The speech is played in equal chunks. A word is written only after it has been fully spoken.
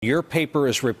Your paper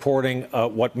is reporting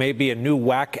what may be a new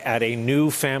whack at a new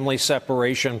family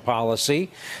separation policy.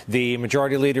 The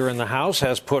majority leader in the House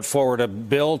has put forward a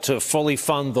bill to fully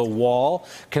fund the wall,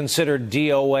 considered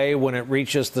DOA when it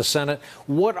reaches the Senate.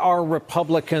 What are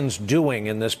Republicans doing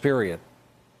in this period?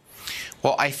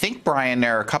 Well, I think, Brian,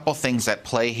 there are a couple things at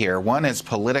play here. One is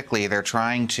politically, they're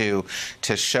trying to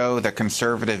show the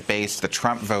conservative base, the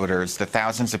Trump voters, the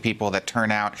thousands of people that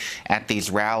turn out at these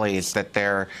rallies, that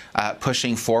they're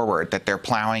pushing forward, that they're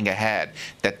plowing ahead,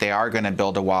 that they are going to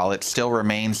build a wall. It still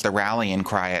remains the rallying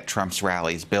cry at Trump's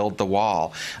rallies, build the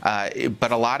wall.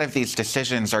 But a lot of these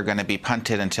decisions are going to be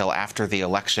punted until after the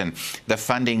election. The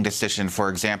funding decision, for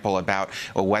example, about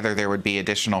whether there would be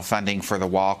additional funding for the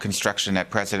wall construction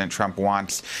that President Trump wants,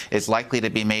 is likely to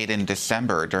be made in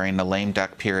December during the lame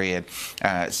duck period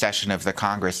session of the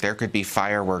Congress. There could be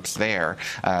fireworks there.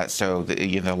 So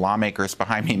the lawmakers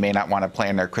behind me may not want to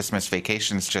plan their Christmas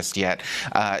vacations just yet.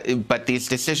 But these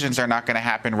decisions are not going to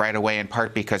happen right away, in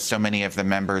part because so many of the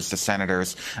members, the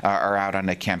senators, are out on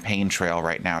a campaign trail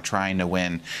right now trying to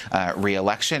win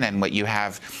re-election. And what you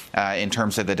have in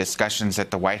terms of the discussions at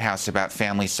the White House about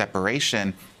family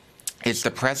separation is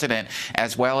the president,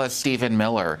 as well as Stephen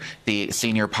Miller, the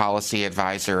senior policy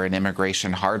advisor and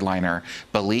immigration hardliner,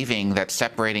 believing that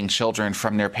separating children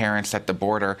from their parents at the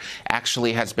border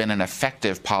actually has been an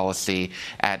effective policy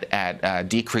at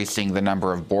decreasing the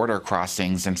number of border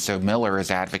crossings. And so Miller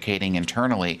is advocating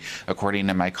internally, according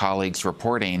to my colleagues'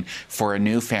 reporting, for a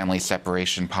new family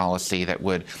separation policy that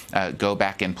would go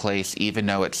back in place, even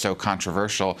though it's so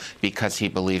controversial, because he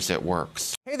believes it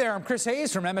works. Hey there, I'm Chris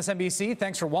Hayes from MSNBC.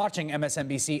 Thanks for watching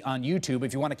MSNBC on YouTube.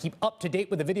 If you want to keep up to date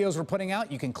with the videos we're putting out,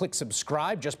 you can click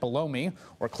subscribe just below me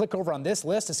or click over on this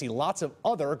list to see lots of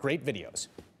other great videos.